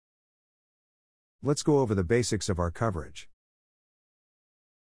Let's go over the basics of our coverage.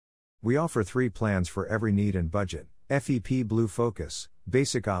 We offer 3 plans for every need and budget: FEP Blue Focus,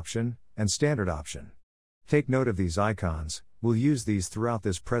 Basic Option, and Standard Option. Take note of these icons. We'll use these throughout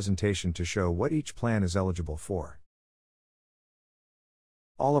this presentation to show what each plan is eligible for.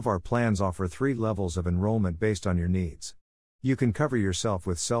 All of our plans offer 3 levels of enrollment based on your needs. You can cover yourself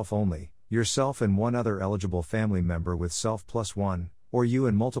with self only, yourself and one other eligible family member with self plus one, or you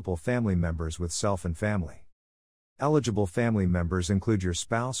and multiple family members with self and family. Eligible family members include your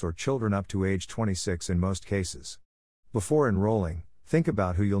spouse or children up to age 26 in most cases. Before enrolling, think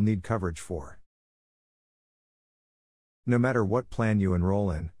about who you'll need coverage for. No matter what plan you enroll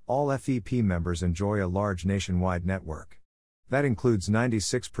in, all FEP members enjoy a large nationwide network. That includes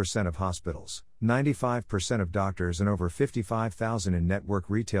 96% of hospitals, 95% of doctors, and over 55,000 in-network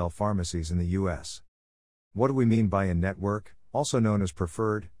retail pharmacies in the U.S. What do we mean by in-network, also known as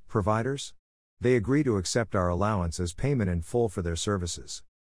preferred providers? They agree to accept our allowance as payment in full for their services.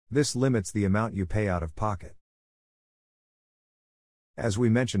 This limits the amount you pay out of pocket. As we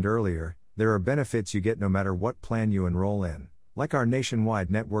mentioned earlier, there are benefits you get no matter what plan you enroll in, like our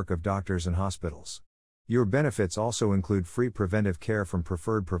nationwide network of doctors and hospitals. Your benefits also include free preventive care from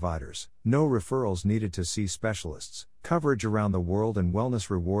preferred providers, no referrals needed to see specialists, coverage around the world, and wellness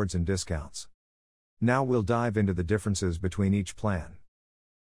rewards and discounts. Now we'll dive into the differences between each plan.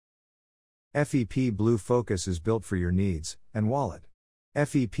 FEP Blue Focus is built for your needs and wallet.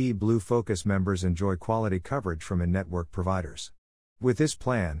 FEP Blue Focus members enjoy quality coverage from in-network providers. With this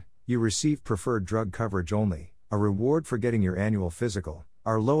plan, you receive preferred drug coverage only, a reward for getting your annual physical,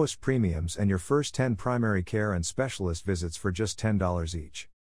 our lowest premiums, and your first 10 primary care and specialist visits for just $10 each.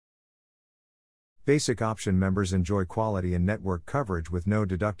 Basic Option members enjoy quality and network coverage with no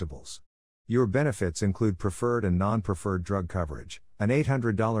deductibles. Your benefits include preferred and non-preferred drug coverage, an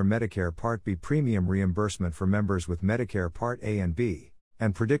 $800 Medicare Part B premium reimbursement for members with Medicare Part A and B,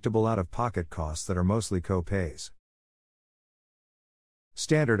 and predictable out-of-pocket costs that are mostly co-pays.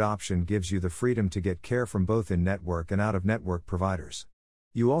 Standard Option gives you the freedom to get care from both in-network and out-of-network providers.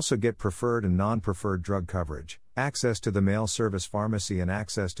 You also get preferred and non-preferred drug coverage, access to the mail service pharmacy, and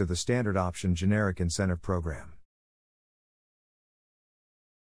access to the Standard Option Generic Incentive Program.